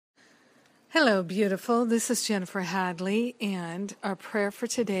Hello, beautiful. This is Jennifer Hadley, and our prayer for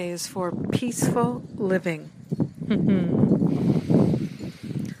today is for peaceful living.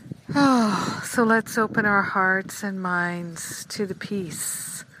 So let's open our hearts and minds to the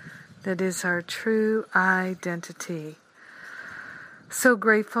peace that is our true identity. So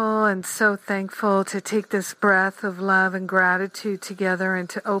grateful and so thankful to take this breath of love and gratitude together and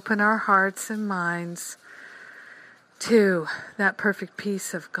to open our hearts and minds to that perfect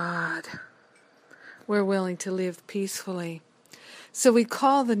peace of God. We're willing to live peacefully. So we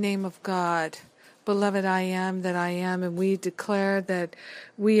call the name of God, Beloved I am that I am, and we declare that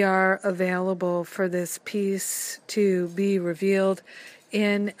we are available for this peace to be revealed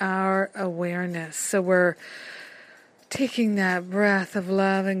in our awareness. So we're taking that breath of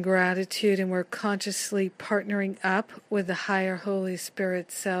love and gratitude, and we're consciously partnering up with the higher Holy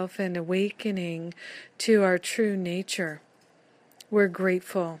Spirit self and awakening to our true nature. We're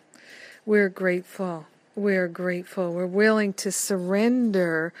grateful. We're grateful. We're grateful. We're willing to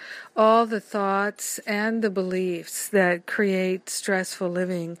surrender all the thoughts and the beliefs that create stressful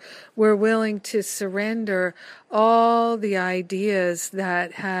living. We're willing to surrender all the ideas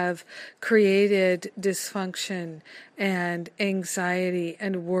that have created dysfunction and anxiety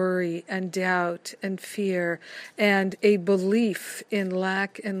and worry and doubt and fear and a belief in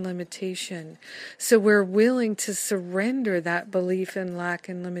lack and limitation. So we're willing to surrender that belief in lack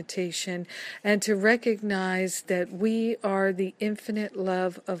and limitation and to recognize that we are the infinite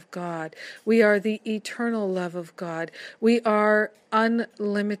love of God. We are the eternal love of God. We are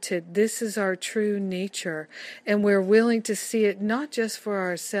unlimited. This is our true nature, and we're willing to see it not just for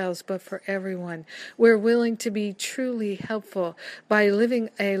ourselves but for everyone. We're willing to be truly helpful by living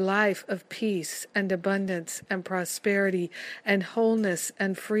a life of peace and abundance and prosperity and wholeness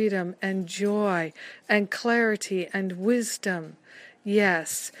and freedom and joy and clarity and wisdom.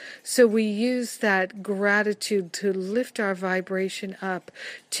 Yes, so we use that gratitude to lift our vibration up,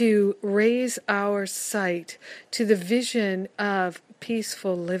 to raise our sight to the vision of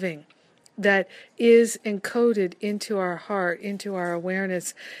peaceful living that is encoded into our heart, into our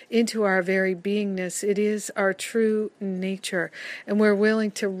awareness, into our very beingness. It is our true nature, and we're willing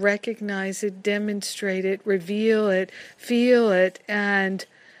to recognize it, demonstrate it, reveal it, feel it, and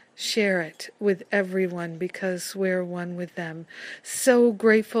share it with everyone because we're one with them. So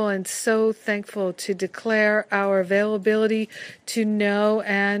grateful and so thankful to declare our availability to know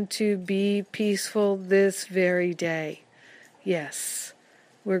and to be peaceful this very day. Yes,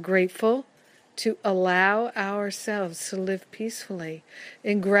 we're grateful to allow ourselves to live peacefully.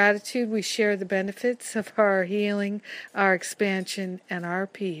 In gratitude, we share the benefits of our healing, our expansion, and our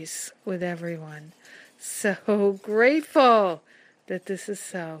peace with everyone. So grateful that this is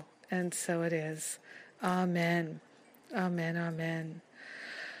so, and so it is. Amen. Amen, amen.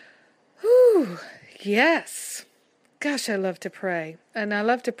 Whew, yes. Gosh, I love to pray. And I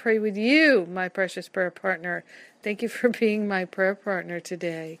love to pray with you, my precious prayer partner. Thank you for being my prayer partner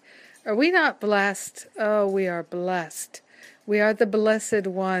today. Are we not blessed? Oh, we are blessed. We are the blessed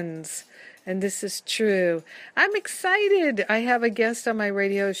ones. And this is true. I'm excited. I have a guest on my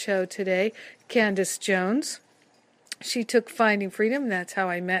radio show today, Candace Jones. She took Finding Freedom. That's how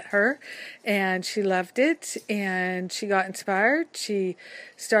I met her. And she loved it. And she got inspired. She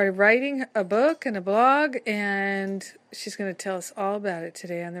started writing a book and a blog. And she's going to tell us all about it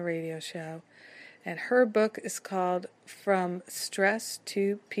today on the radio show. And her book is called From Stress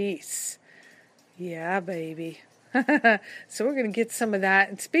to Peace. Yeah, baby. So we're going to get some of that.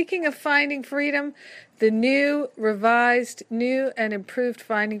 And speaking of Finding Freedom, the new, revised, new and improved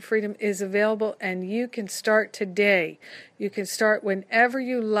Finding Freedom is available, and you can start today. You can start whenever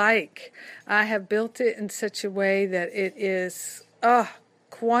you like. I have built it in such a way that it is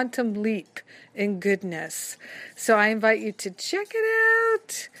quantum leap in goodness. So I invite you to check it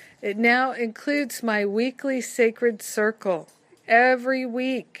out. It now includes my weekly Sacred Circle. Every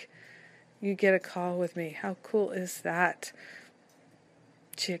week you get a call with me. How cool is that?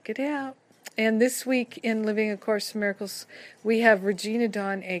 Check it out. And this week in Living A Course in Miracles, we have Regina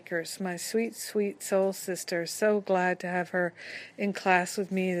Dawn Akers, my sweet, sweet soul sister. So glad to have her in class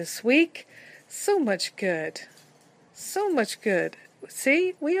with me this week. So much good. So much good.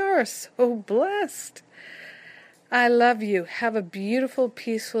 See, we are so blessed. I love you. Have a beautiful,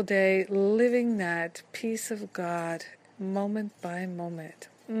 peaceful day, living that peace of God moment by moment.